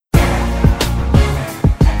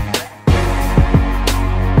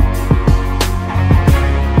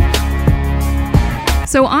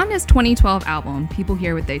So on his 2012 album, People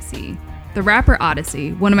Hear What They See, the rapper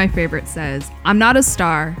Odyssey, one of my favorites, says, "I'm not a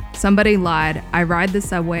star, somebody lied, I ride the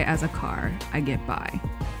subway as a car, I get by."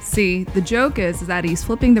 See, the joke is that he's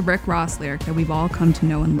flipping the Rick Ross lyric that we've all come to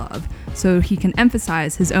know and love, so he can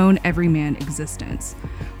emphasize his own everyman existence.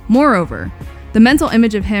 Moreover, the mental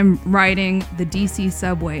image of him riding the DC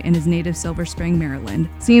subway in his native Silver Spring, Maryland,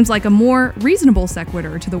 seems like a more reasonable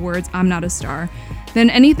sequitur to the words "I'm not a star" than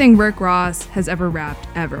anything Rick Ross has ever rapped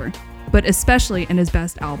ever, but especially in his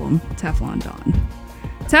best album, Teflon Don.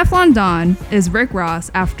 Teflon Don is Rick Ross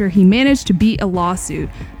after he managed to beat a lawsuit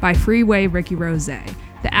by Freeway Ricky Rose,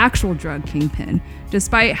 the actual drug kingpin,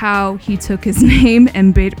 despite how he took his name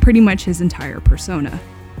and pretty much his entire persona.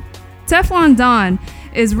 Teflon Don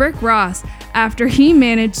is Rick Ross after he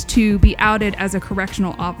managed to be outed as a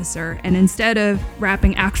correctional officer, and instead of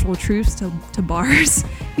rapping actual truths to bars,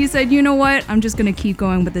 he said, "You know what, I'm just gonna keep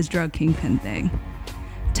going with this drug kingpin thing."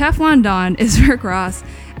 Teflon Don is Rick Ross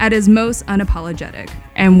at his most unapologetic,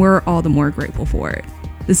 and we're all the more grateful for it.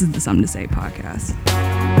 This is the Something to Say podcast.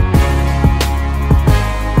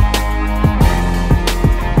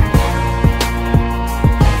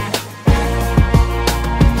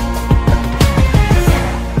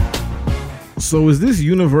 So is this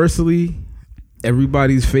universally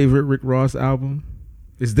everybody's favorite Rick Ross album?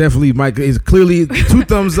 It's definitely Mike. It's clearly 2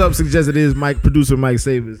 thumbs up suggests it is producer Mike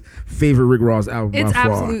Saber's favorite Rick Ross album. It's by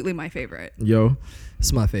far. absolutely my favorite. Yo,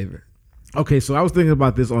 it's my favorite. Okay, so I was thinking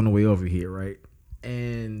about this on the way over here, right?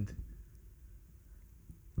 And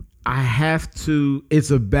I have to.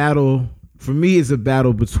 It's a battle for me. It's a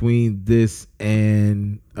battle between this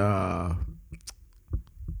and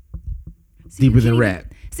Deeper Than Rap.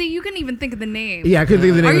 See, you couldn't even think of the name. Yeah, I couldn't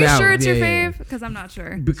think of the name. Are you of the sure album. it's your fave? Because I'm not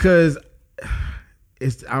sure. Because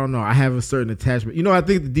it's, I don't know, I have a certain attachment. You know, I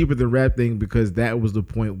think the Deeper Than Rap thing, because that was the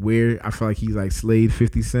point where I feel like he like slayed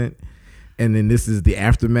 50 Cent. And then this is the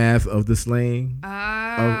aftermath of the slaying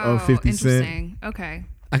of 50 Cent. Interesting. Okay.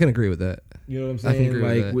 I can agree with that. You know what I'm saying? I can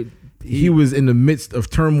agree with that. He was in the midst of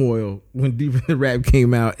turmoil when Deeper Than Rap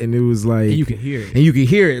came out, and it was like, and you can hear it. And you can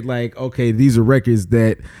hear it like, okay, these are records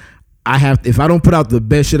that I have, if I don't put out the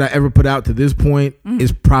best shit I ever put out to this point,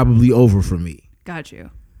 it's probably over for me. Got you.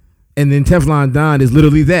 And then Teflon Don is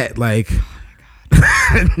literally that. Like,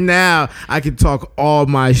 now I can talk all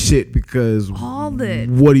my shit because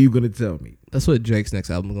what are you gonna tell me? That's what Drake's next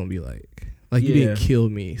album is gonna be like. Like, you didn't kill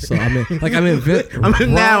me, so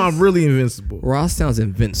now I'm really invincible. Ross sounds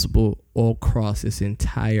invincible all across this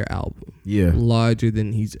entire album. Yeah, larger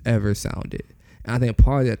than he's ever sounded. And I think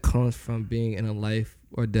part of that comes from being in a life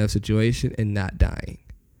or death situation and not dying.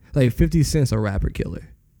 Like 50 Cent's a rapper killer.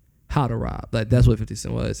 How to rob. Like, that's what 50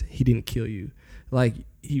 Cent was. He didn't kill you. Like,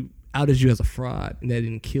 he outed you as a fraud and that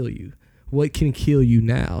didn't kill you. What can kill you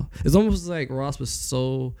now? It's almost like Ross was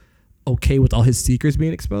so okay with all his secrets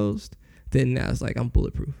being exposed, then now it's like, I'm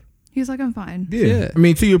bulletproof. He's like, I'm fine. Yeah. I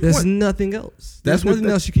mean, to your point. There's nothing else. There's nothing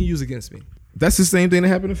else you can use against me. That's the same thing that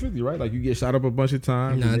happened to 50, right? Like, you get shot up a bunch of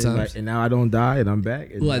times. 9 times. Like, and now I don't die and I'm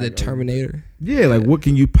back. And like the Terminator. Yeah, like, what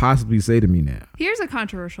can you possibly say to me now? Here's a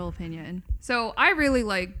controversial opinion. So I really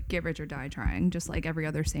like Get Rich or Die Trying, just like every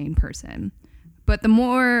other sane person. But the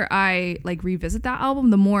more I like revisit that album,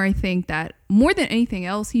 the more I think that more than anything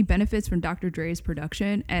else, he benefits from Dr. Dre's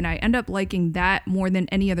production. And I end up liking that more than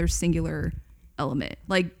any other singular element.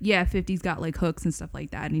 Like, yeah, 50's got like hooks and stuff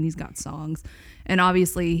like that, and he's got songs, and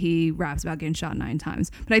obviously he raps about getting shot 9 times,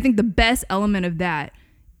 but I think the best element of that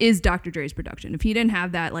is Dr. Dre's production. If he didn't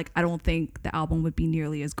have that, like, I don't think the album would be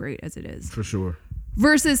nearly as great as it is. For sure.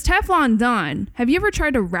 Versus Teflon Don, have you ever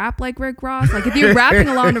tried to rap like Rick Ross? Like, if you're rapping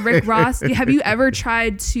along to Rick Ross, have you ever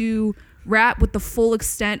tried to rap with the full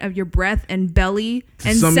extent of your breath and belly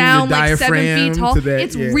and sound like 7 feet tall?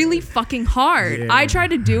 It's really fucking hard. Yeah. I try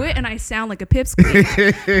to do it and I sound like a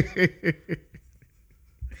pipsqueak.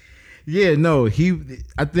 Yeah, no,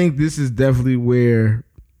 I think this is definitely where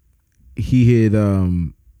he had,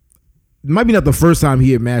 might be not the first time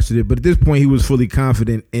he had mastered it, but at this point he was fully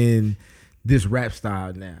confident in this rap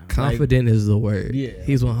style now. Confident is the word. Yeah.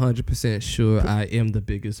 He's 100% sure I am the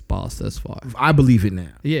biggest boss thus far. I believe it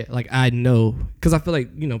now. Yeah, like, I know. Because I feel like,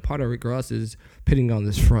 you know, part of Rick Ross is putting on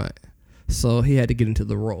this front. So he had to get into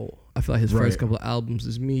the role. I feel like his first couple of albums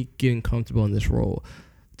is me getting comfortable in this role.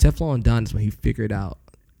 Teflon Don is when he figured out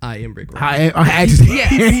I am Rick Ross. I actually.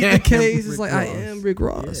 Yeah. The case is like, I am Rick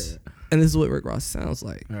Ross. Yeah. And this is what Rick Ross sounds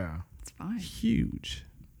like. Yeah. It's fine. Huge.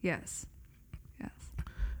 Yes.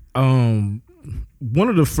 One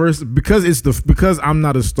of the first, because I'm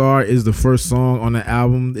Not a Star is the first song on the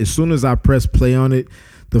album. As soon as I press play on it,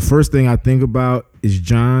 the first thing I think about is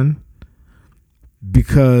John,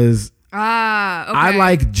 because Ah, okay. I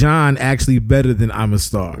like John actually better than I'm a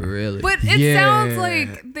Star. Really? But it Yeah. sounds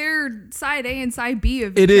like they're side A and side B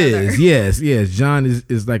of It each is, other. yes. John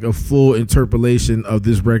is like a full interpolation of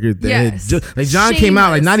this record. That had Yes. like John came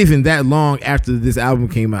out like Shameless. not even that long after this album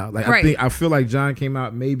came out. Like Right. I feel like John came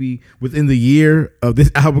out maybe within the year of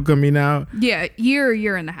this album coming out. Yeah,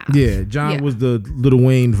 year and a half. Yeah, John Yeah. was the Lil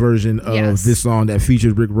Wayne version of Yes. this song that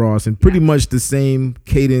featured Rick Ross, and pretty much the same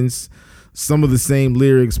cadence, some of the same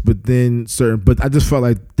lyrics, but then But I just felt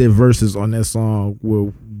like their verses on that song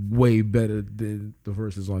were way better than the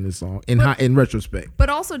verses on this song in retrospect. But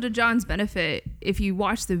also to John's benefit, if you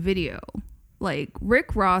watch the video, like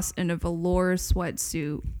Rick Ross in a velour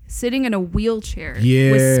sweatsuit sitting in a wheelchair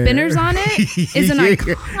Yeah. with spinners on it is an Yeah.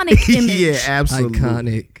 iconic image. Yeah, absolutely.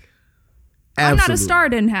 Iconic. I'm Not a Absolutely. Star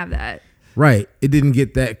didn't have that. Right. It didn't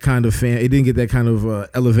get that kind of It didn't get that kind of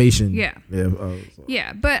elevation. Yeah. So.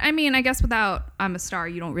 Yeah, but I mean, I guess without I'm a Star,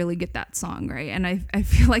 you don't really get that song, right? And I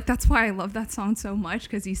feel like that's why I love that song so much,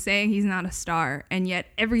 because he's saying he's not a star, and yet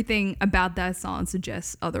everything about that song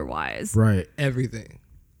suggests otherwise. Right. Everything.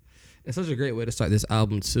 It's such a great way to start this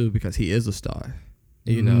album too, because he is a star.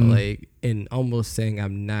 You know, like, and almost saying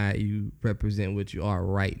I'm not, you represent what you are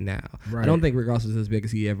right now. Right. I don't think Rick Ross was as big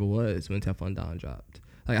as he ever was when Teflon Don dropped.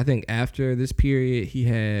 Like, I think after this period, he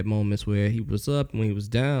had moments where he was up and when he was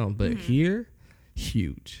down, but here,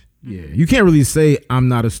 huge. Yeah. You can't really say I'm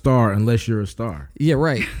not a star unless you're a star. Yeah,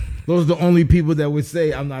 right. Those are the only people that would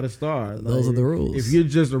say I'm not a star. Those are the rules. If you're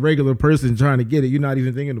just a regular person trying to get it, you're not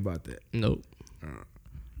even thinking about that. Nope.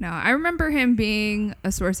 No, I remember him being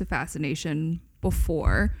a source of fascination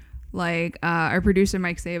before. Like our producer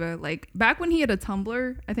Mike Saba, like back when he had a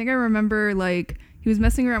Tumblr, I think I remember like he was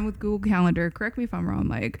messing around with Google Calendar. Correct me if I'm wrong,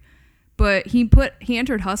 Mike. But he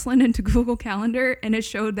entered hustling into Google Calendar, and it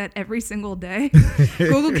showed that every single day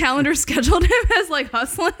Google Calendar scheduled him as like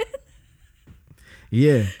hustling.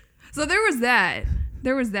 Yeah. So there was that.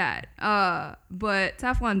 But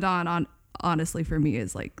Teflon Don honestly for me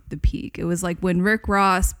is like the peak. It was like when Rick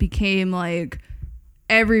Ross became like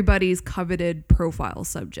everybody's coveted profile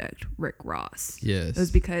subject, Rick Ross. Yes. It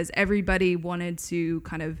was because everybody wanted to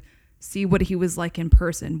kind of see what he was like in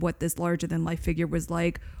person, what this larger than life figure was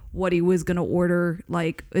like, what he was going to order.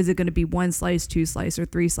 Like, is it going to be 1 slice, 2 slice, or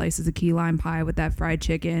 3 slices of key lime pie with that fried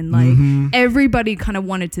chicken? Like everybody kind of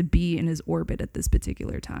wanted to be in his orbit at this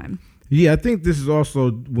particular time. Yeah, I think this is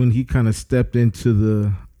also when he kind of stepped into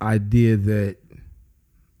the idea that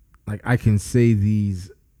like I can say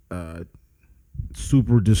these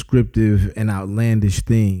super descriptive and outlandish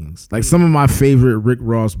things. Like some of my favorite Rick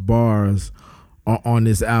Ross bars are on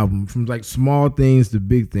this album, from like small things to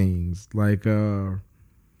big things. Like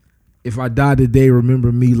if I die today,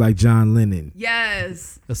 remember me like John Lennon.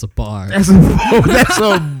 Yes. That's a bar. That's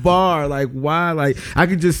a bar. Like why? Like I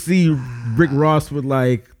could just see Rick Ross with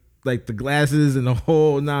like the glasses and the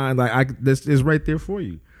whole nine. Like that's it's right there for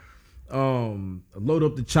you. Load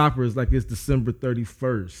up the choppers like it's December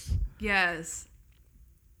 31st. Yes.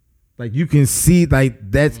 Like you can see like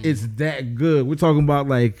it's that good. We're talking about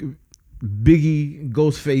like Biggie,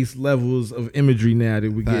 Ghostface levels of imagery now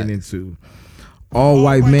that we're getting into. All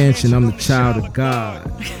white mansion, I'm the child of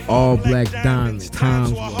God. All black diamonds,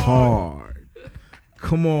 times were hard.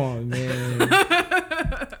 Come on, man.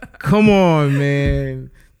 Come on,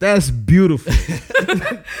 man. That's beautiful.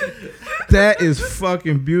 That is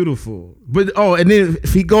fucking beautiful. But and then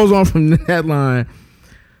if he goes on from that line,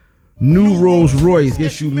 new Rolls Royce,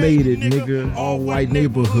 guess you made it, nigga. All white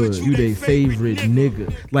neighborhood, you they favorite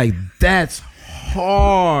nigga. Like that's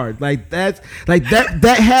hard. Like that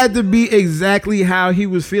had to be exactly how he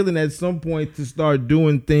was feeling at some point, to start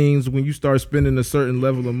doing things when you start spending a certain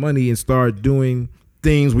level of money and start doing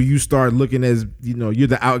things where you start looking as, you know, you're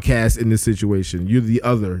the outcast in this situation. You're the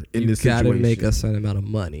other in this situation. You gotta make a certain amount of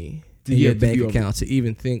money in Yeah, your to bank be account to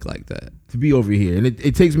even think like that. to be over here. And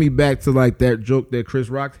it takes me back to like that joke that Chris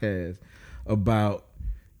Rock has about,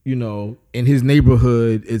 you know, in his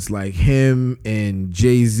neighborhood, it's like him and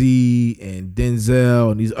Jay-Z and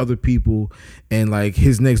Denzel and these other people, and like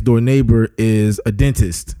his next door neighbor is a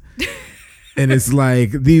dentist. And it's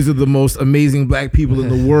like, these are the most amazing black people in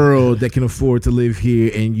the world that can afford to live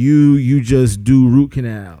here, and you just do root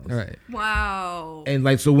canals. All right. Wow. And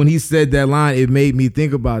like, so when he said that line, it made me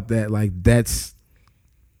think about that. Like that's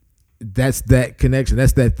that connection.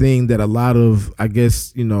 That's that thing that a lot of, I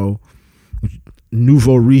guess, you know,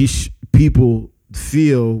 nouveau riche people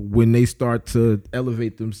feel when they start to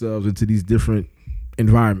elevate themselves into these different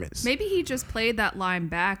environments. Maybe he just played that line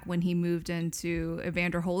back when he moved into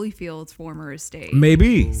Evander Holyfield's former estate.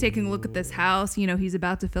 Maybe. He's taking a look at this house. You know, he's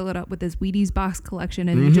about to fill it up with his Wheaties box collection,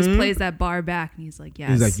 and he just plays that bar back, and he's like, yes.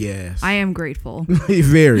 He's like, yes. I am grateful.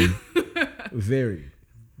 Very. Very.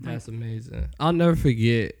 That's amazing. I'll never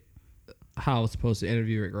forget how I was supposed to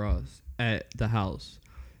interview Rick Ross at the house,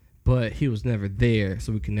 but he was never there,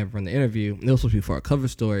 so we could never run the interview. And it was supposed to be for a cover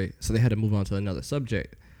story, so they had to move on to another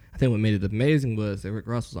subject. I think what made it amazing was that Rick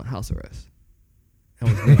Ross was on house arrest. And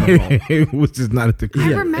was never home. Which is not at the I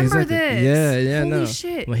remember this. Yeah, Holy no.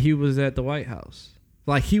 shit. When he was at the White House.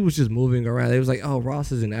 Like, he was just moving around. They was like, oh,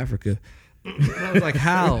 Ross is in Africa. And I was like,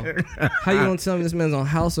 how? How you gonna tell me this man's on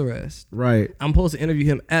house arrest? Right. I'm supposed to interview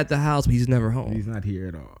him at the house, but he's never home. He's not here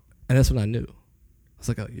at all. And that's when I knew. I was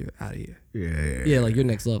like, oh, you're out of here. Yeah. Yeah, like, you're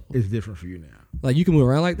next level. It's different for you now. Like, you can move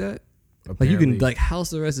around like that. Like, you can, Apparently. like,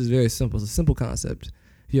 house arrest is very simple. It's a simple concept.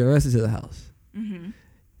 You're arrested to the house.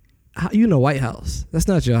 How, you in the White House. That's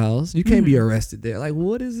not your house. You can't be arrested there. Like,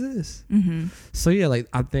 what is this? So, yeah, like,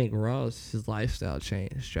 I think Ross, his lifestyle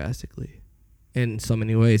changed drastically. In so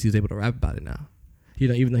many ways, he's able to rap about it now. You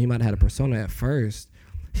know, even though he might have had a persona at first,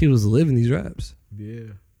 he was living these raps.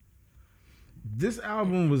 Yeah. This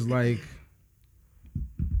album was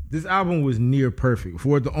near perfect.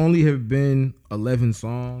 For it to only have been 11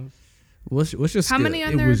 songs. What's your How skill? many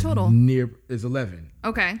on It there was total? it's 11.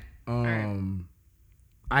 Okay.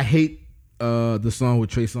 I hate the song with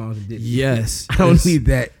Trey Songz and Diddy. Yes. I don't need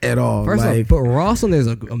that at all. First like, off, but Ross on there is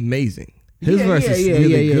amazing. His Yeah, verse yeah, is yeah,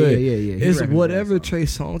 really yeah, good. yeah, yeah. He It's rapping whatever that song. Trey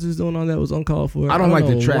Songz is doing on that was uncalled for. I don't like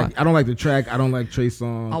the know track. why. I don't like the track. I don't like Trey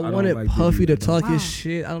Songz. I don't wanted like Puffy Diddy. to talk Wow. his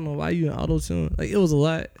shit. I don't know why you in auto tune. Like, it was a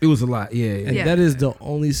lot. It was a lot. Yeah, And yeah. Yeah. that is the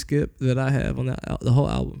only skip that I have on the whole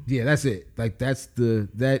album. Yeah, that's it. Like that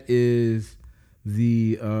is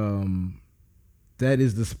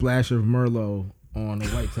the splash of Merlot on a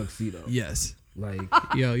white tuxedo. Yes. Like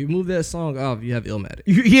Yo, you move that song off, you have Illmatic.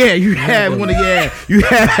 you have one of you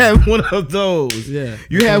have one of those. Yeah.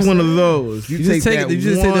 You have one of those. You just take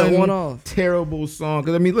that one off. Terrible song.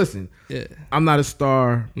 Because I mean, listen, Yeah. I'm Not a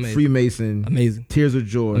Star, Amazing. Freemason, Amazing. Tears of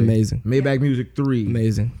Joy, Amazing. Maybach Music 3,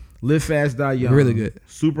 Amazing. Live Fast, Die Young, Really good.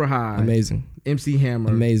 Super High, Amazing. MC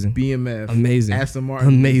Hammer, Amazing. BMF, Amazing. Aston Martin,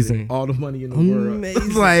 Amazing. Music, All the Money in the World.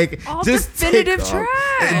 Amazing. Like All just definitive take off.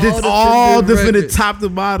 tracks. It's All all definitive definitive, records. top to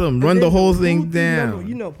bottom. Run the whole thing down.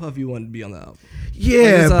 You know Puffy wanted to be on the album.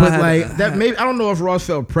 Yeah, Like, but I like had- that. Maybe I don't know if Ross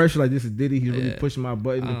felt pressure. Like this is Diddy. He's really Yeah. pushing my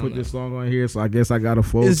button I to don't put know. this song on here. So I guess I got to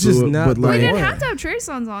fold It's to just it. not But the We like didn't one. have to have Trey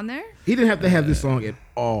Songz on there. he didn't have to have this song at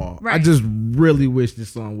all. I Right. just really wish this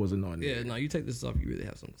song wasn't on there. Yeah, no, you take this off, you really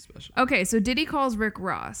have something special. Okay, so Diddy calls Rick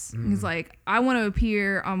Ross. He's like, I want to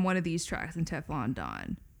appear on one of these tracks in Teflon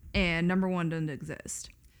Don. And number one doesn't exist.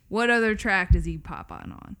 What other track does he pop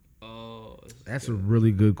on? Oh, That's a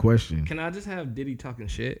really good question. can I just have Diddy talking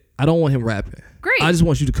shit? I don't want him rapping. Great. I just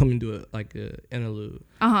want you to come and do it like a interlude.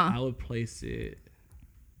 Uh-huh. I would place it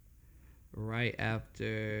right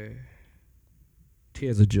after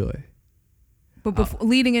Tears of Joy. But before,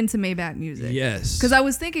 leading into Maybach Music. Yes. Because I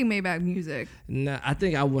was thinking Maybach Music. Nah, I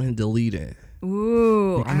think I want him to lead it.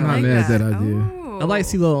 Ooh, I I'm not like mad at that. that idea. Oh. I like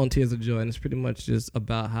CeeLo on Tears of Joy, and it's pretty much just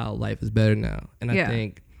about how life is better now. And Yeah. I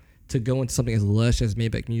think to go into something as lush as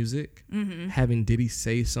Maybach Music, having Diddy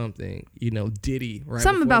say something, Diddy, right?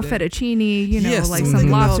 Something before about that. fettuccine, Yes, like something some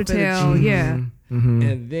about lobster tail. fettuccine. Yeah. Mm-hmm.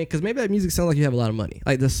 And then, because Maybach Music sounds like you have a lot of money.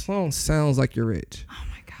 Like, the song sounds like you're rich. Oh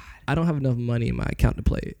my God. I don't have enough money in my account to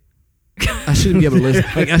play it. I shouldn't be able to listen.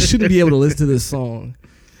 Like, I shouldn't be able to listen to this song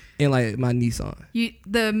in like my Nissan.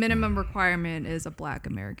 The minimum requirement is a Black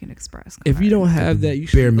American Express card. If you don't have that, you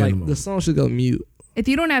should Bare like minimum. the song should go mute. If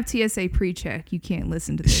you don't have TSA pre-check, you can't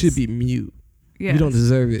listen to It this. should be mute. Yes. You don't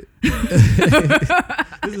deserve it.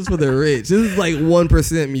 This is for the rich. This is like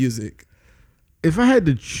 1% music. If I had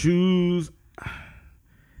to choose,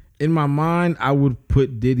 in my mind, I would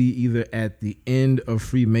put Diddy either at the end of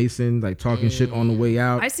Freemason, like talking shit on the way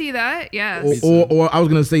out, I see that. Yes. or I was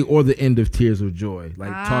gonna say, or the end of Tears of Joy,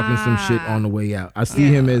 like talking some shit on the way out. I see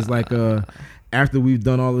him as like after we've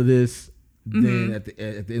done all of this, then at the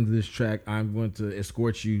end of this track, I'm going to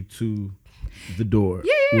escort you to the door.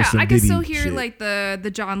 Yeah. with some I can Diddy still hear shit. like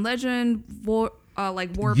the John Legend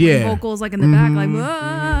like warbling Yeah. vocals like in the back, like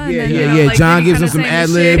 "Wah," and then, yeah. like, John Diddy gives him kinda some saying ad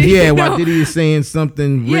the libs. shit, Yeah, you while know? Diddy is saying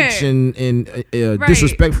something rich Yeah. and Right.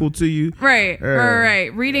 disrespectful to you. Right.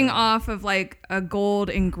 Reading off of like a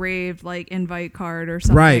gold engraved like invite card or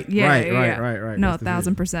something. Right, Yeah, right, yeah, right, yeah. right. No, That's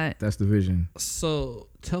the 1000%. That's the vision. So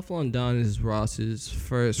Teflon Don is Ross's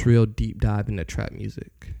first real deep dive into trap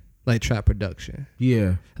music. like trap production.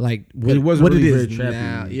 Yeah, Like it wasn't what really it very is trappy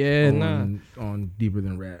now. Yeah, on Deeper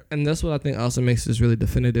Than Rap. And that's what I think also makes this really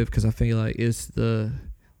definitive, because I feel like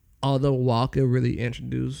although Walker really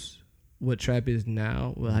introduced what trap is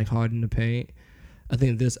now with like Hard in the Paint, I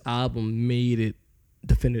think this album made it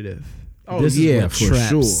definitive. Oh, this yeah, is what for trap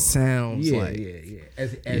sure. sounds like. Yeah.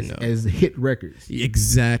 You know. As hit records.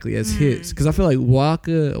 Exactly, as hits. Because I feel like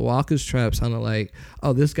Walker's trap sounded like,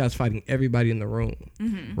 oh, this guy's fighting everybody in the room.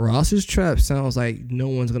 Ross's trap sounds like no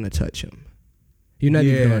one's gonna touch him. You're not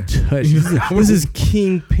even gonna touch him. This is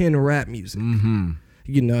kingpin rap music. Mm-hmm.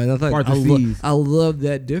 You know, and I love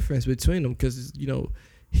that difference between them, because you know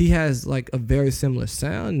he has like a very similar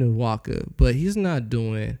sound to Walker, but he's not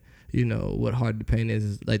doing, you know, what Hard to Paint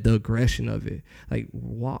is like the aggression of it. Like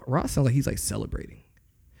Ross sounds like he's like celebrating.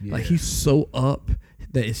 Yeah. Like he's so up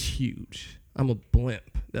that it's huge. I'm a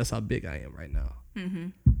blimp. That's how big I am right now.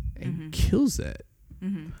 And kills that.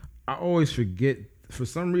 I always forget, for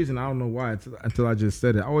some reason, I don't know why, until I just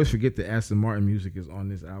said it. I always forget that Aston Martin music is on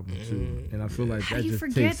this album too, and I feel like How that do you just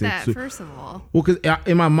forget takes that? it too. First of all, Well, because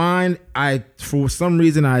in my mind, for some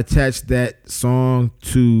reason I attached that song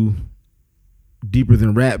to Deeper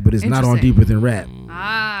Than Rap, but it's not on Interesting. Deeper Than Rap.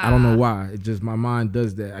 Ah. I don't know why. It just, my mind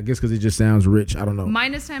does that. I guess because it just sounds rich. I don't know.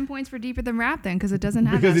 Minus 10 points for Deeper Than Rap then, because it doesn't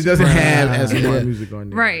have Because it that. doesn't Right. have Aston Martin Yeah. music on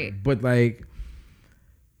there. Right. But like,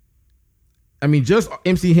 I mean, just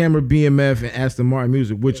MC Hammer, BMF, and Aston Martin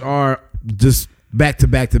music, which are just back to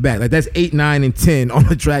back to back. Like that's 8, 9, and 10 on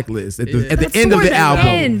the track list at the That's end of towards the the album.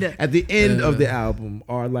 end. At the end of the album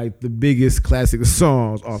are like the biggest classic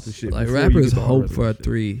songs off the shit. Like before you rappers get to all the hope rest for a of the shit.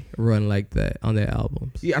 3 run like that on their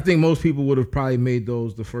albums. Yeah, I think most people would have probably made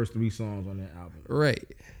those the first 3 songs on that album. Right.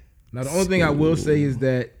 Now the only thing I will say is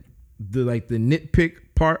that the nitpick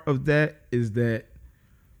part of that is that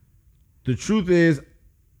the truth is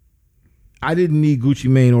I didn't need Gucci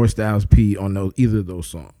Mane or Styles P on either of those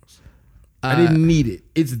songs. I didn't need it.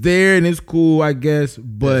 It's there and it's cool, I guess,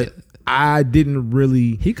 but I didn't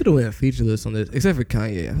really. He could have went featureless on this, except for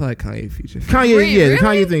Kanye. I feel like Kanye featured. Kanye, Wait, yeah, the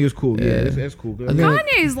really? Kanye thing is cool. Yeah, Yeah. that's cool. I think-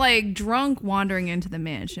 Kanye's like drunk wandering into the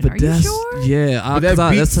mansion. But Are you that's, sure? yeah, But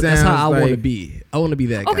that beat that's how I sounds want to like- be. I want to be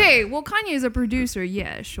that guy. Okay, well, Kanye's a producer.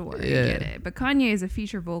 Yeah, sure. I Yeah. get it. But Kanye is a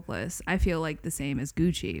feature vocalist. I feel like the same as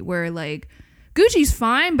Gucci, where like Gucci's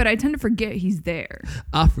fine, but I tend to forget he's there.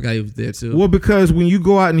 I forgot he was there too. Well, because when you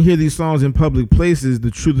go out and hear these songs in public places, the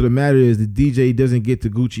truth of the matter is the DJ doesn't get to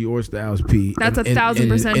Gucci or Styles P. That's And-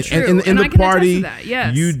 1,000% and- true. And in And the I can attest party, to that,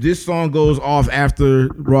 yes. this song goes off after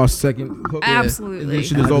Ross' second hook. Absolutely. And then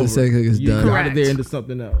shit is After the over. second hook is You done. go out of Correct. there into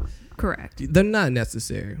something else. Correct. They're not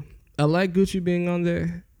necessary. I like Gucci being on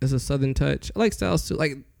there. It's a southern touch. I like Styles too.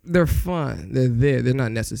 Like they're fun. They're there. They're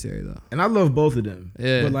not necessary though. And I love both of them.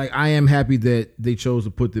 Yeah. But like I am happy that they chose to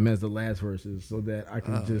put them as the last verses so that I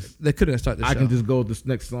can They couldn't start the show. I can just go with this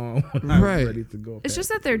next song when I'm Right. ready to go. It's just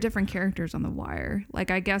that they're different characters on The Wire. Like,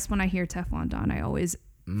 I guess when I hear Teflon Don, I always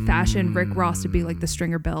fashion Rick Ross to be like the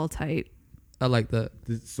Stringer Bell type. I like that.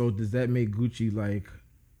 So does that make Gucci like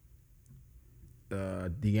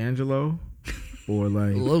D'Angelo? Or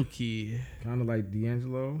like Low key. kind of like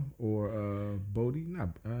D'Angelo or Bodie? Not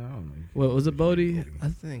I don't know. What was it, Bodie? I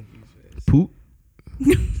think. Poot.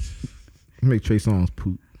 Make Trey Songz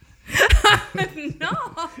Poot. No.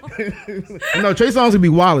 No, Trey Songz would be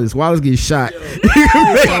Wallace. Wallace gets shot.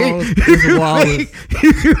 It's Wallace.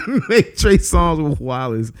 You can make Trey Songz with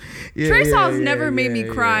Wallace. Yeah, Trey yeah, Songz yeah, never made me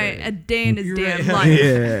yeah, cry yeah. a day in his You're damn right. life.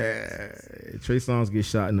 Yeah. Trey Songz gets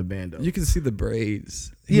shot in the band though. You can see the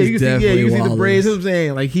braids. Yeah, you He's can see, definitely you can see the Wallace. braids. That's what I'm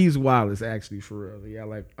saying. Like he's Wallace actually for real.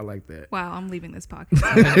 Yeah, I like that. Wow, I'm leaving this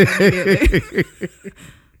podcast.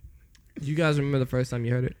 You guys remember the first time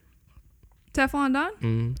you heard it? Teflon Don?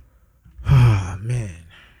 Mm. Oh man.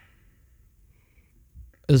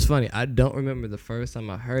 It's funny. I don't remember the first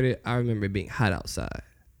time I heard it. I remember it being hot outside.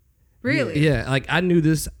 Really? Yeah, like I knew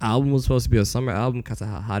this album was supposed to be a summer album because of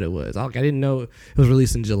how hot it was. I didn't know it was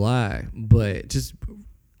released in July, but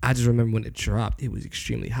I just remember when it dropped, it was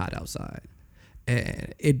extremely hot outside,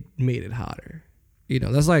 and it made it hotter. You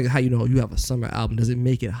know, that's like how you know you have a summer album. Does it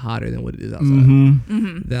make it hotter than what it is outside?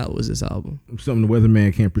 Mm-hmm. That was this album. Something the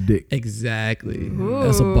weatherman can't predict. Exactly. Ooh.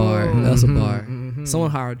 That's a bar. That's a bar. Mhm. Someone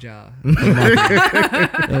hired Ja.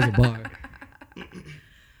 That was a bar.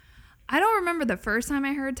 I don't remember the first time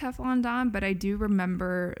I heard Teflon Don, but I do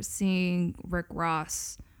remember seeing Rick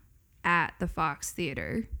Ross at the Fox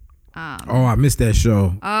Theater. Oh, I missed that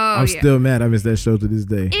show. I'm yeah. still mad I missed that show to this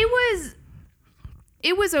day.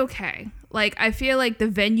 It was okay. Like, I feel like the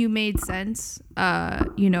venue made sense.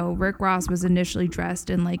 You know, Rick Ross was initially dressed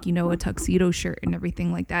in like, you know, a tuxedo shirt and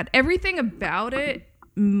everything like that. Everything about it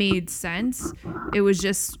made sense. It was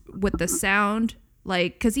just with the sound,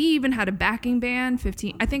 like, because he even had a backing band,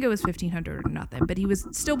 I think it was 1500 or nothing, but he was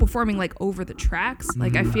still performing like over the tracks.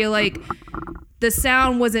 Like, I feel like the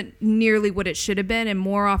sound wasn't nearly what it should have been, and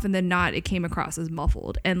more often than not, it came across as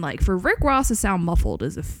muffled. And like for Rick Ross to sound muffled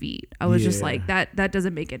is a feat. I was just like, that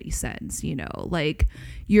doesn't make any sense, you know? Like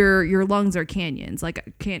your lungs are canyons, like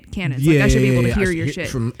cannons. Like I should be able to hear your shit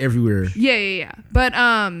from everywhere. Yeah.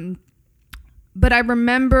 But I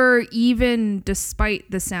remember, even despite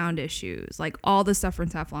the sound issues, like all the stuff from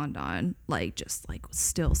Teflon Don, like just like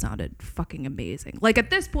still sounded fucking amazing. Like at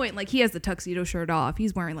this point, like he has the tuxedo shirt off.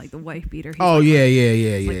 He's wearing like the wife beater. He's Oh like,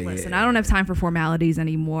 yeah. Listen, I don't have time for formalities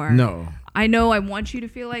anymore. No. I know I want you to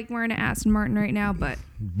feel like wearing an Aston Martin right now, but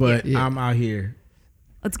Yeah. I'm out here.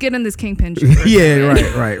 let's get in this Kingpin shit. for a Yeah,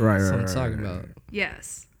 second. right. That's what I'm talking about.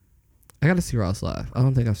 Yes. I gotta see Ross live. I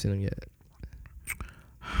don't think I've seen him yet.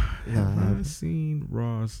 Have I seen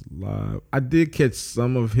Ross live? I did catch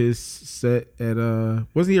some of his set at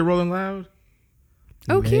wasn't he at Rolling Loud?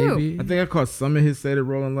 Oh, cute. Maybe. I think I caught some of his set at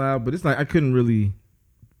Rolling Loud, but it's like I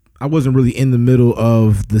wasn't really in the middle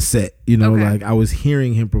of the set, you know, Okay. like I was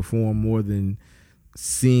hearing him perform more than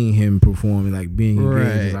seeing him perform and like being engaged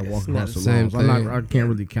as I Right. walk It's not across the the same lawn. So thing. I can't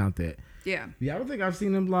really count that. Yeah. Yeah, I don't think I've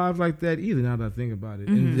seen him live like that either. Now that I think about it,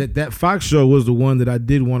 Mhm. and that Fox show was the one that I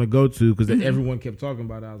did want to go to because Mhm. everyone kept talking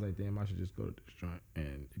about it. I was like, damn, I should just go to this joint, and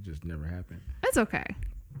it just never happened. That's okay.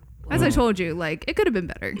 As I told you, like, it could have been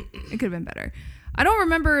better. It could have been better. I don't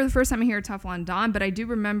remember the first time I heard Teflon Don, but I do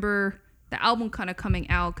remember the album kind of coming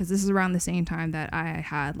out, because this is around the same time that I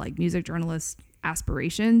had like music journalist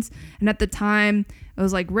aspirations. And at the time, it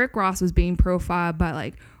was like Rick Ross was being profiled by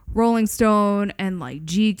like Rolling Stone and like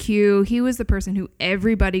GQ. He was the person who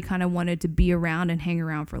everybody kind of wanted to be around and hang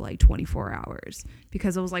around for like 24 hours,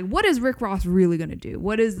 because it was like, what is Rick Ross really going to do?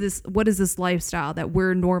 What is this lifestyle that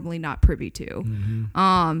we're normally not privy to?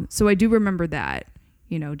 Mm-hmm. So I do remember that,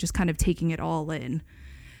 you know, just kind of taking it all in,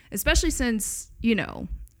 especially since, you know,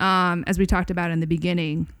 as we talked about in the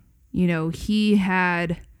beginning, you know, he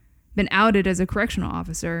had been outed as a correctional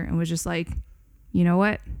officer and was just like, you know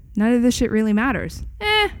what? None of this shit really matters.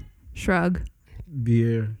 Shrug,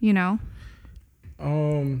 Yeah. you know?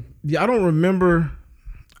 Yeah, I don't remember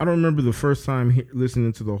the first time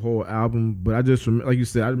listening to the whole album, but I just like you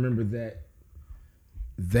said, I remember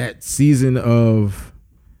that season of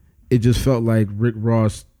it just felt like Rick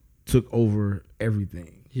Ross took over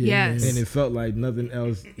everything. Yes. And it felt like nothing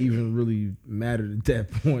else even really mattered at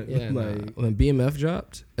that point. Yeah, like when BMF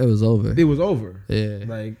dropped, it was over. it was over. Yeah,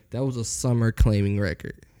 Like, that was a summer claiming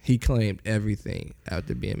record. He claimed everything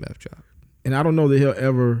after BMF dropped. and I don't know that he'll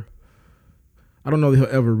ever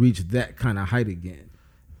reach that kind of height again.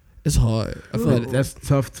 It's hard. I feel like That's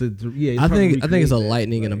tough to. Yeah, it's I hard to think it's a recreate that,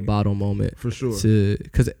 lightning in a like, bottle moment for sure.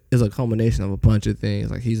 because it's a culmination of a bunch of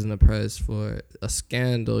things. Like, he's in the press for a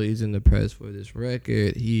scandal. He's in the press for this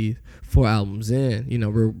record. 4 albums in, you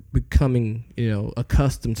know, we're becoming, you know,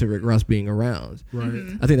 accustomed to Rick Ross being around. Right.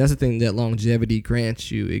 Mhm. I think that's the thing that longevity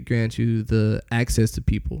grants you. It grants you the access to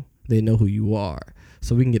people. They know who you are.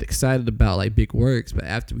 So we can get excited about like big works, but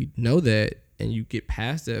after we know that and you get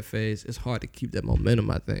past that phase, it's hard to keep that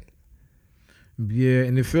momentum, I think. Yeah,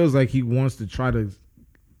 and it feels like he wants to try to.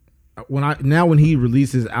 When he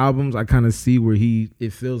releases albums, I kind of see where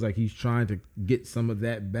it feels like he's trying to get some of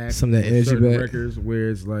that back, Some of that on energy certain back. records where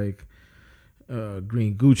it's like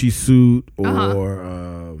Green Gucci Suit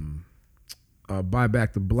or Buy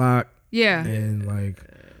Back the Block, Yeah. and like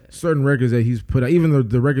certain records that he's put out. Even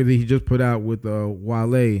the record that he just put out with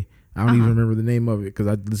Wale, I don't even remember the name of it because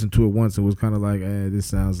I listened to it once and was kind of like, this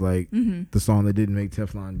sounds like Mm-hmm. the song that didn't make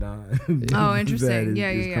Teflon Don. Oh, interesting. That is, Yeah,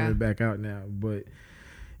 is yeah, coming yeah. back out now. But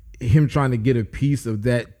him trying to get a piece of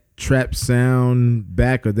that trap sound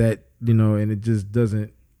back, or that, you know, and it just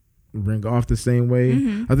doesn't ring off the same way.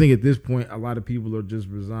 Mhm. I think at this point, a lot of people are just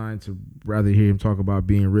resigned to rather hear him talk about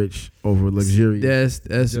being rich over luxurious.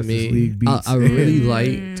 That's Justice me. League beats. I really Mm.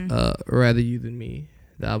 liked Rather You Than Me,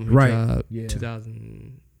 the album he Right. dropped Yeah.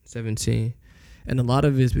 2017. And a lot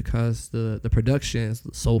of it is because the production is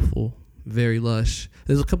soulful, very lush.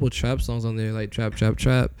 There's a couple of trap songs on there, like Trap, Trap,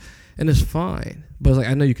 Trap, and it's fine. But it's like,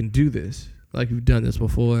 I know you can do this. Like, you've done this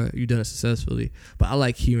before. You've done it successfully. But I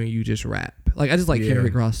like hearing you just rap. Like, I just like hearing Yeah.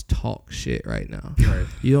 Rick Ross talk shit right now. Right.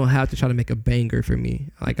 You don't have to try to make a banger for me.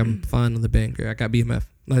 Like, I'm fine on the banger. I got BMF.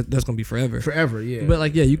 Like, that's going to be forever. Forever, yeah. But,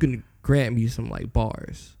 like, yeah, you can grant me some, like,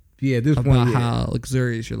 bars yeah, at this about point, yeah. how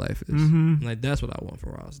luxurious your life is. Mhm. Like, that's what I want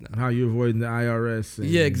from Ross now. How you avoiding the IRS. And,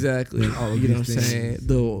 Yeah, exactly. and all of You know what I'm these saying? things.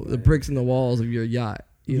 The bricks in the walls of your yacht.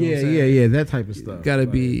 You know what I'm saying? yeah, that type of stuff. Got to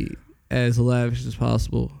Like, be as lavish as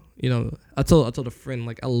possible. You know, I told a friend,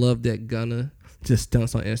 like, I love that Gunna just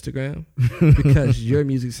stunts on Instagram because your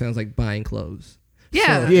music sounds like buying clothes.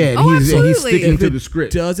 Yeah. So, Yeah, and Oh, he's absolutely. sticking If to it the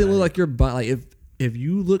script. does it look like you're buying, if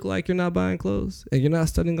you look like you're not buying clothes and you're not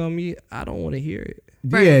studying on me, I don't want to hear it.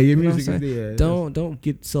 Right. Yeah, your You know what music I'm is there. Don't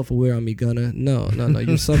get self-aware on me, Gunna. No.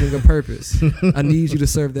 You're serving a purpose. I need you to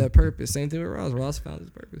serve that purpose. Same thing with Ross. Ross found his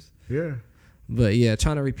purpose. Yeah. But yeah,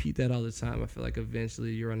 trying to repeat that all the time, I feel like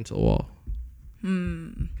eventually you run into a wall.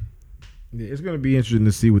 Yeah, it's gonna be interesting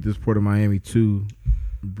to see what this Port of Miami 2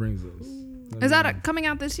 brings us. Is that coming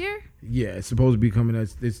out this year? Yeah, it's supposed to be coming out.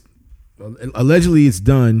 It's allegedly it's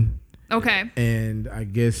done, Okay. and I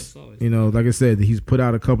guess That's always like I said, he's put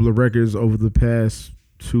out a couple of records over the past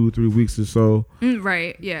 2-3 weeks or so.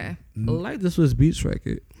 Right. Yeah. I like the Swiss Beats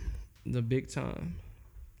record, the Big Time.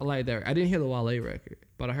 I like that. I didn't hear the Wale record,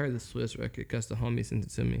 but I heard the Swiss record because the homie sent it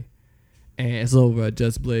to me. And it's over a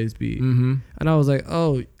Just Blaze beat. Mm-hmm. And I was like,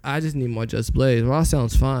 oh, I just need more Just Blaze. Ross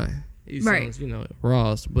sounds fine. He Right. sounds,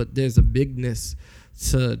 Ross, but there's a bigness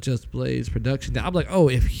to Just Blaze production. That I'm like, oh,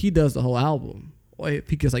 if he does the whole album, or if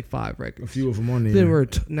he gets like 5 A records, few of them on there. then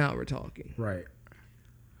now we're talking. Right.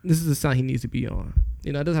 This is the sound he needs to be on.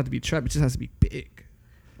 It doesn't have to be trap. It just has to be big.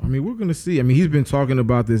 I mean, we're gonna see. I mean, he's been talking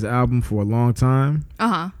about this album for a long time,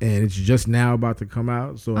 and it's just now about to come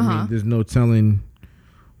out. So I mean, there's no telling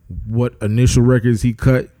what initial records he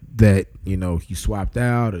cut that he swapped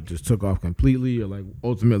out or just took off completely, or like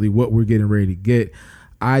ultimately what we're getting ready to get.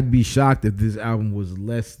 I'd be shocked if this album was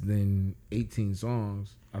less than 18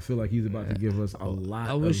 songs. I feel like he's about to give us a lot.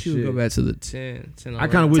 I wish he would go back to the 10 I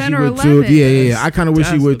kind of wish 10 he or would too. 11. Yeah. I kind of wish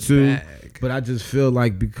he That's would the too. bag. But I just feel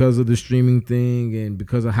like because of the streaming thing and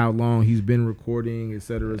because of how long he's been recording, et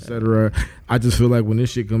cetera, I just feel like when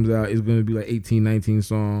this shit comes out, it's going to be like 18, 19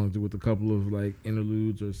 songs with a couple of like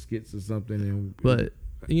interludes or skits or something. And But,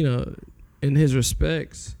 in his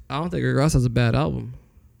respects, I don't think Rick Ross has a bad album.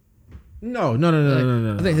 No.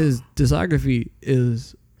 I think his discography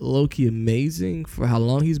is low-key amazing for how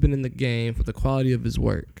long he's been in the game, for the quality of his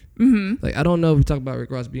work. Mm-hmm. Like, I don't know if we talk about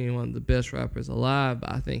Rick Ross being one of the best rappers alive,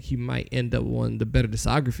 but I think he might end up one of the better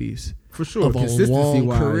discographies for sure, of a long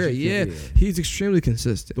consistency-wise, career. Yeah, he's extremely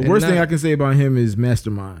consistent. The worst thing I can say about him is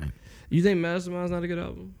Mastermind. You think Mastermind's not a good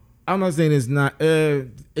album? I'm not saying it's not.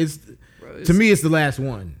 It's Bro, to me, it's the last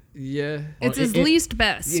one. Yeah. It's his least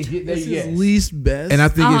best. It's his least best. And I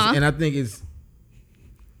think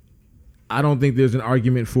I don't think there's an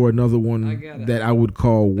argument for another one that I would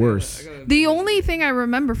call worse. The only thing I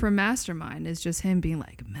remember from Mastermind is just him being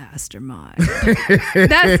like, Mastermind.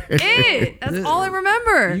 That's it. That's all I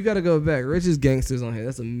remember. You got to go back. Rich's Gangsters on here.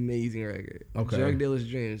 That's an amazing record. Okay. Drug Dealer's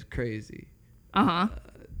Dreams, crazy. Uh-huh.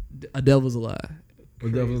 A Devil's a Lie. The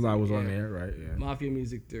Devil's Lie was on there, right? Yeah. Mafia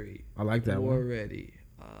Music 3. I like that War one. Ready.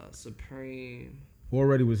 Supreme.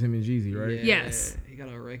 Already was him and Jeezy, right? Yeah. Yes. He got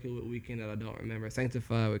a record with Weeknd that I don't remember.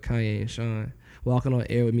 Sanctified with Kanye and Sean. Walking on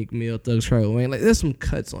Air with Meek Mill, Thugs Cry with Wayne. Like, there's some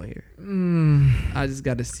cuts on here. I just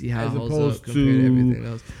got to see how As it holds opposed up compared to to everything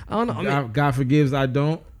else. I don't know. I mean, God Forgives, I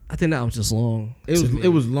Don't. I think that was just long. It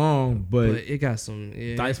was long, but But it got some.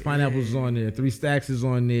 Yeah, Dice Pineapples is on there. 3 Stacks is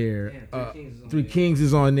on there. Yeah, Three Kings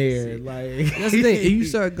is on Three there. Kings is on there. Like That's the thing. If you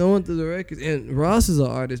start going through the records, and Ross is an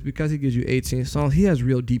artist because he gives you 18 songs. He has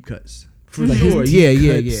real deep cuts. for Like, his sure, deep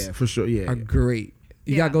cuts yeah, for sure, yeah. Are great.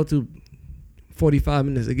 You Yeah. gotta go through 45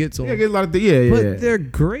 minutes to get to Yeah, them. get a lot of yeah. But they're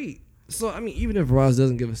great. So I mean, even if Ross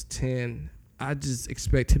doesn't give us 10, I just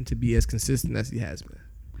expect him to be as consistent as he has been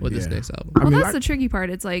with this Yeah. next album. Well, I mean, that's the tricky part.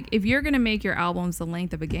 It's like, if you're going to make your albums the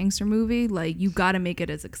length of a gangster movie, like, you got to make it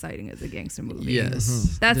as exciting as a gangster movie.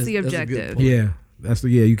 Yes, That's the a good objective. point. Yeah.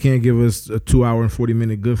 You can't give us a 2 hour and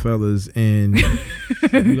 40-minute Goodfellas and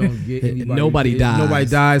you don't get anybody. Nobody dies. Nobody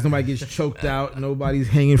dies. Nobody gets choked out. Nobody's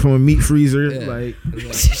hanging from a meat freezer. Yeah. Like,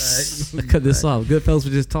 Cut this off. Goodfellas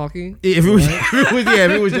were just talking. if it was,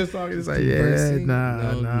 if it was just talking, it's like, yeah, Conversing?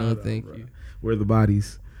 nah, thank bro. you. Where are the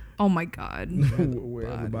bodies? Oh, my God. Where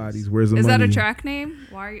are the bodies? Where's the Is money? that a track name?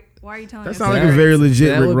 Why are you telling That us sounds like that? a very legit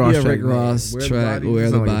that Rick would Ross be a track. Rick Ross man. track, Where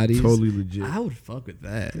Where the the Bodies? Sound like Bodies? totally legit. I would fuck with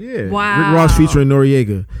that. Yeah. Wow. Rick Ross featuring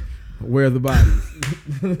Noriega. Where are the bodies?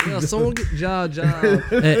 Yeah, someone get job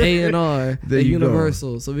at A&R There at you go.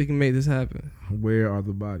 Universal so we can make this happen. Where are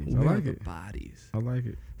the bodies? Where I are like the it. bodies? I like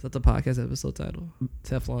it. Is that the podcast episode title?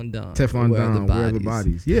 Teflon Don. Teflon Where are Don. the Where are the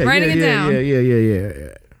bodies? Yeah, Writing yeah, it yeah, down.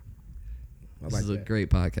 Yeah. I This like is a that. great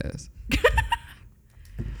podcast.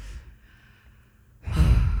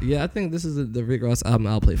 Yeah, I think this is the Rick Ross album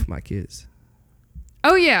I'll play for my kids.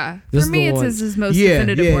 Oh yeah, This for is me the it's one. his most Yeah,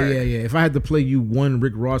 definitive yeah, work. yeah, yeah. If I had to play you one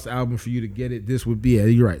Rick Ross album for you to get it, this would be. Yeah,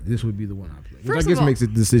 you're right. This would be the one I play. Which First I guess of all- makes a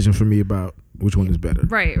decision for me about which one is better.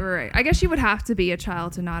 Right. I guess you would have to be a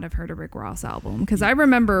child to not have heard a Rick Ross album, because I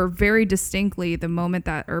remember very distinctly the moment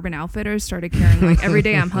that Urban Outfitters started carrying like Every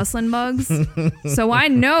Day I'm Hustling mugs. So I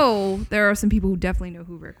know there are some people who definitely know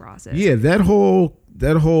who Rick Ross is. Yeah, that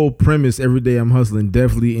whole premise, Every Day I'm Hustling,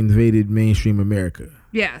 definitely invaded mainstream America.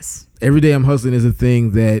 Yes. Every Day I'm Hustling is a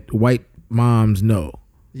thing that white moms know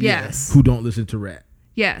Yes. who don't listen to rap.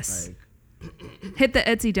 Yes. Hit the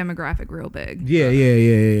Etsy demographic real big. Yeah.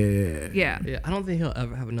 Yeah. Yeah, I don't think he'll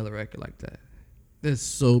ever have another record like that. It's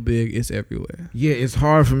so big, it's everywhere. Yeah, it's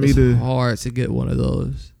hard for me It's to, hard to get one of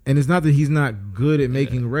those. and it's not that he's not good at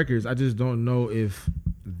making records. I just don't know if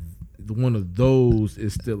one of those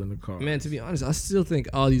is still in the car. Man, to be honest, I still think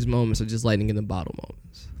all these moments are just lightning in the bottle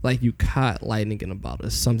moments. Like you caught lightning in a bottle.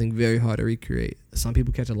 It's something very hard to recreate. Some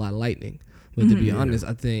people catch a lot of lightning, but to be honest,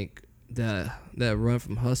 I think that run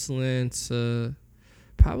from hustling to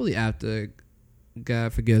probably after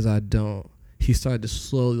God Forgives I Don't, he started to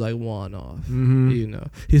slowly like wan off. You know,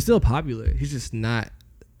 he's still popular. He's just not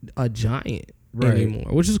a giant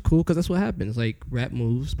anymore, which is cool because that's what happens. Like rap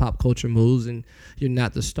moves, pop culture moves, and you're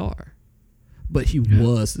not the star. But he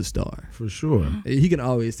was the star. For sure. He can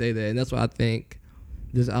always say that, and that's why I think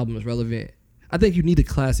this album is relevant. I think you need a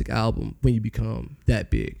classic album when you become that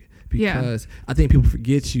big, because I think people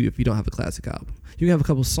forget you if you don't have a classic album. You can have a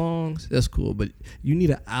couple songs, that's cool, but you need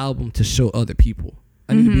an album to show other people.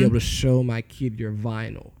 I need to be able to show my kid your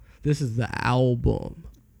vinyl. This is the album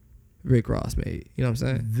Rick Ross made. You know what I'm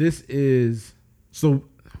saying? This is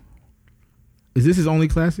this his only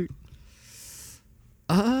classic?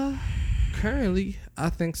 Currently, I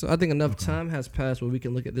think so. I think enough time has passed where we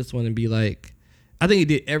can look at this one and be like, I think he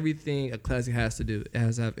did everything a classic has to do. It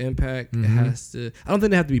has to have impact. It has to. I don't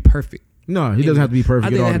think they have to be perfect. No, he doesn't have to be perfect I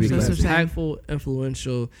at think all it to be has to be classic. impactful,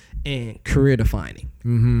 influential, and career defining.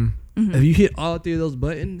 Mm-hmm. If you hit all three of those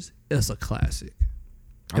buttons, it's a classic.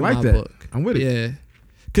 I in like my that. book. I'm with it. Yeah,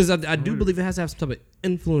 because I do believe it has to have some type of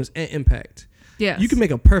influence and impact. Yes. You can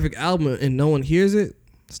make a perfect album and no one hears it.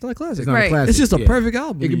 It's not a classic. It's not a Right. classic. It's just a yeah. perfect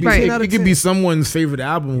album. It could be. You Right. 10 out of It could 10. be someone's favorite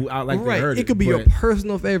album who I like to Right. heard It could be your but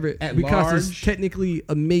personal favorite at because it's large- technically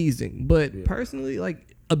amazing, but personally,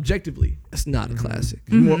 like objectively, it's not a classic.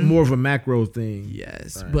 it's more of a macro thing.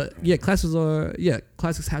 Yes, Right. but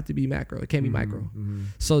classics have to be macro. It can't be micro.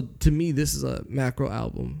 So to me, this is a macro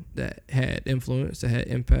album that had influence, that had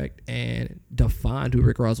impact, and defined who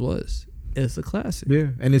Rick Ross was. It's a classic.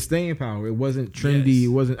 Yeah, and it's staying power. It wasn't trendy. Yes. It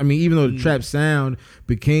wasn't. I mean, even though the trap sound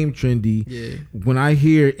became trendy, Yeah. when I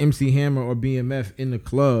hear MC Hammer or BMF in the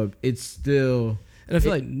club, it's still And I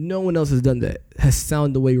feel like no one else has done that, has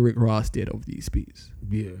sounded the way Rick Ross did over these beats.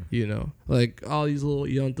 yeah. You know, like all these little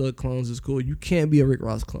Young Thug clones is cool. You can't be a Rick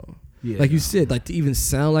Ross clone. Yeah, Like you no. said, like to even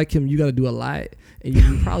sound like him, you got to do a lot, and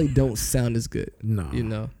you probably don't sound as good. No. You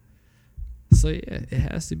know. So yeah, it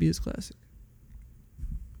has to be his classic.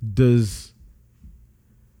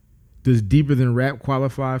 Does Deeper Than Rap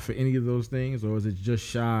qualify for any of those things, or is it just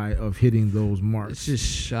shy of hitting those marks? It's just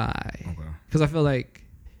shy. Okay. Because I feel like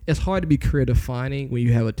it's hard to be career defining when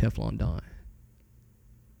you have a Teflon Don.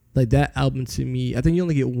 Like that album to me, I think you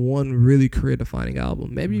only get one really career defining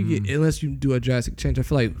album. Maybe you get, unless you do a drastic change. I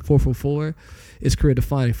feel like 444 is career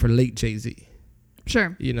defining for late Jay-Z.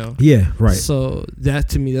 Sure. You know? Yeah, right. So that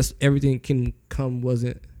to me, that's everything Kingdom Come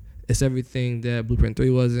wasn't. It's everything that Blueprint 3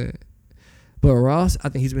 wasn't. But Ross, I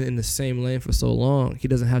think he's been in the same lane for so long, he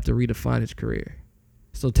doesn't have to redefine his career.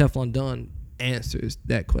 So Teflon Don answers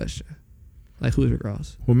that question. Like, who is Rick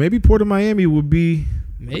Ross? Well, maybe Port of Miami would be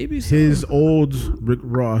Maybe so. his old Rick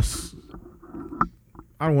Ross.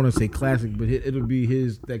 I don't want to say classic, but it'll be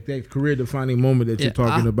his that career defining moment that you're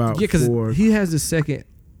talking about. Yeah, because for he has the second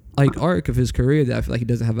arc of his career that I feel like he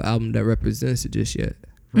doesn't have an album that represents it just yet.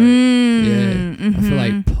 Yeah, I feel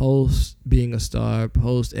like post being a star,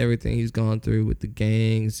 post everything he's gone through with the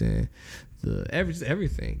gangs and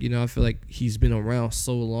everything. You know, I feel like he's been around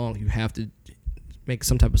so long. You have to make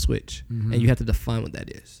some type of switch, and you have to define what that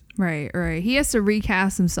is. Right. He has to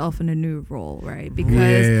recast himself in a new role, right?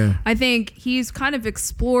 Because I think he's kind of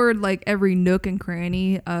explored like every nook and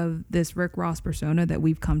cranny of this Rick Ross persona that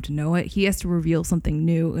we've come to know it. He has to reveal something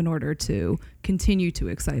new in order to continue to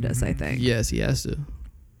excite us, I think. Yes, he has to.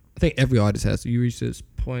 I think every artist has to. You reach this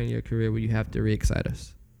point in your career where you have to re-excite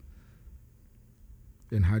us.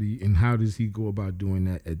 And how does he go about doing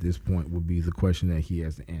that at this point would be the question that he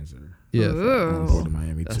has to answer. Yeah, Ooh. On Port of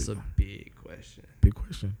Miami that's too. a big question. Big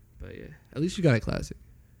question. But yeah, at least you got a classic.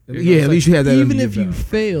 Yeah, at least you had that. Even under if your you belt.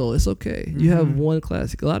 fail, it's okay. You have one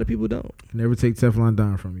classic. A lot of people don't. Never take Teflon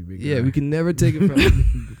Don from me, big guy. Yeah, we can never take it from you.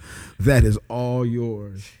 That is all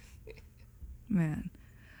yours. Man.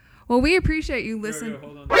 Well, we appreciate you listening.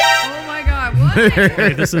 Hold on. Oh my God! What?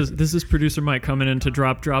 Hey, this is producer Mike coming in to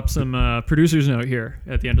drop some producer's note here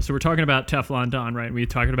at the end. So we're talking about Teflon Don, right? We're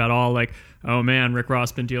talking about all like, oh man, Rick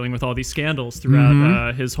Ross been dealing with all these scandals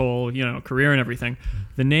throughout his whole career and everything.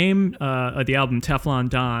 The name of the album Teflon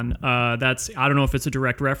Don, that's, I don't know if it's a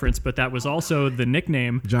direct reference, but that was also the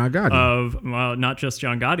nickname John Gotti. of not just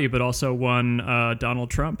John Gotti, but also one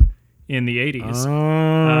Donald Trump in the 80s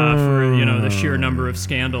for the sheer number of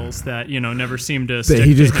scandals that never seemed to stick That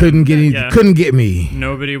he just to couldn't him. get couldn't get me.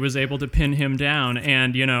 Nobody was able to pin him down,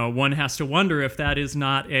 and one has to wonder if that is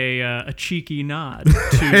not a cheeky nod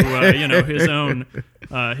to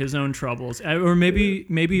his own troubles, or maybe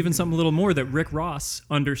even something a little more, that Rick Ross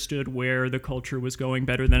understood where the culture was going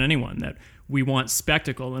better than anyone. That we want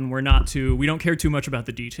spectacle, and we don't care too much about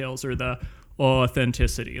the details or the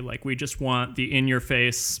authenticity. Like, we just want the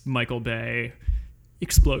in-your-face Michael Bay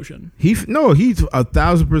explosion. He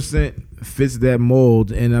 1,000% fits that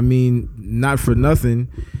mold, and I mean, not for nothing.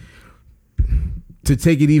 To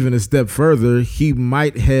take it even a step further, he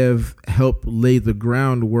might have helped lay the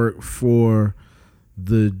groundwork for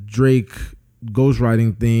the Drake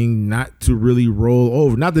ghostwriting thing not to really roll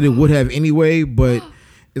over. Not that it would have anyway, but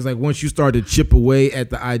it's like once you start to chip away at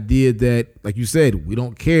the idea that, like you said, we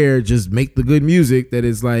don't care, just make the good music, that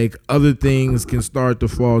it's like other things can start to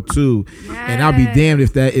fall too. Yes. And I'll be damned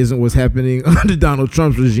if that isn't what's happening under Donald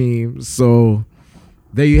Trump's regime. So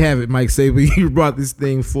there you have it, Mike Saber. You brought this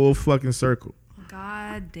thing full fucking circle.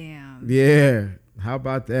 God damn. Yeah. How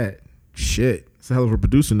about that? Shit. It's a hell of a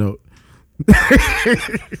producer note.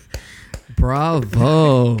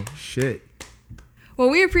 Bravo. Shit. Well,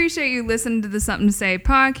 we appreciate you listening to the Something to Say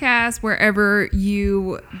podcast wherever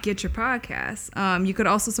you get your podcasts. You could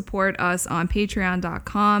also support us on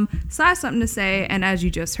patreon.com/something to say. And as you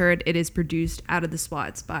just heard, it is produced out of the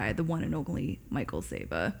spots by the one and only Michael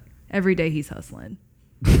Saba. Every day he's hustling.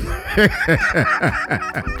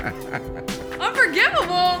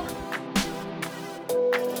 Unforgivable.